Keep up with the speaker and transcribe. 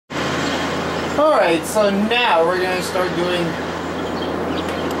Alright, so now we're going to start doing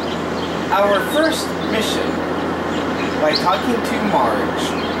our first mission by talking to Marge.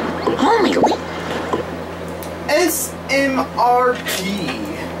 Holy SMRT.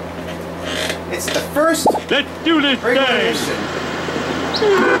 It's the first Let's do this regular thing! mission.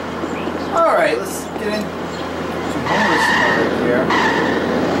 Alright, let's get in some homeless right here.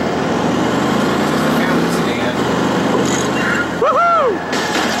 Woohoo!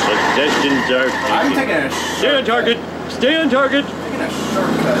 Possessions are I'm taken. taking a Stay on target! Stay on target! Taking a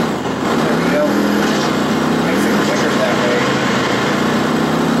shortcut. There we go. Makes it quicker that way.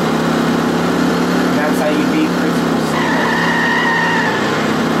 That's how you beat principal Steamer.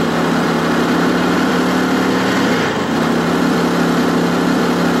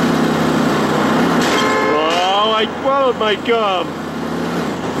 Oh, I swallowed my gum!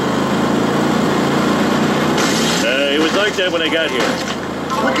 It was like that when I got here.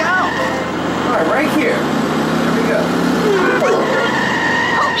 Look out! Alright, right here. There we go.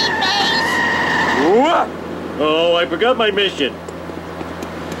 Homie face! What? Oh, I forgot my mission.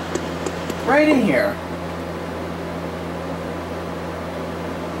 Right in here.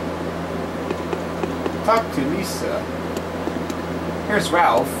 Talk to Lisa. Here's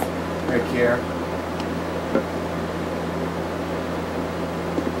Ralph. Right here.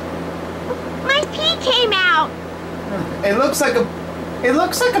 My pee came out! It looks like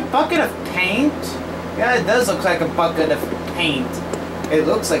a bucket of paint. Yeah, it does look like a bucket of paint. It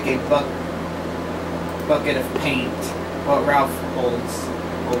looks like a bucket of paint. What Ralph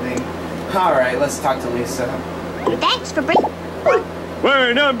holding. Alright, let's talk to Lisa. Thanks for bringing...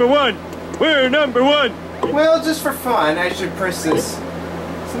 We're number one! We're number one! Well, just for fun, I should press this.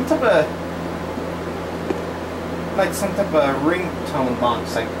 Some type of ringtone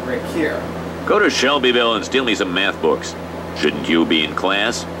box, like right here. Go to Shelbyville and steal me some math books. Shouldn't you be in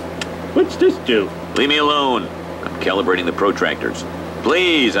class? What's this do? Leave me alone. I'm calibrating the protractors.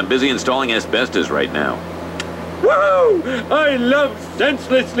 Please, I'm busy installing asbestos right now. Woohoo! I love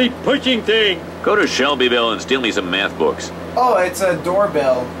senselessly pushing things! Go to Shelbyville and steal me some math books. Oh, it's a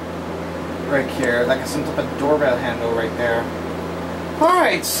doorbell right here, like some type of doorbell handle right there.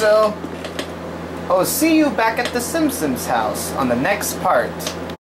 Alright, so I'll see you back at the Simpsons house on the next part.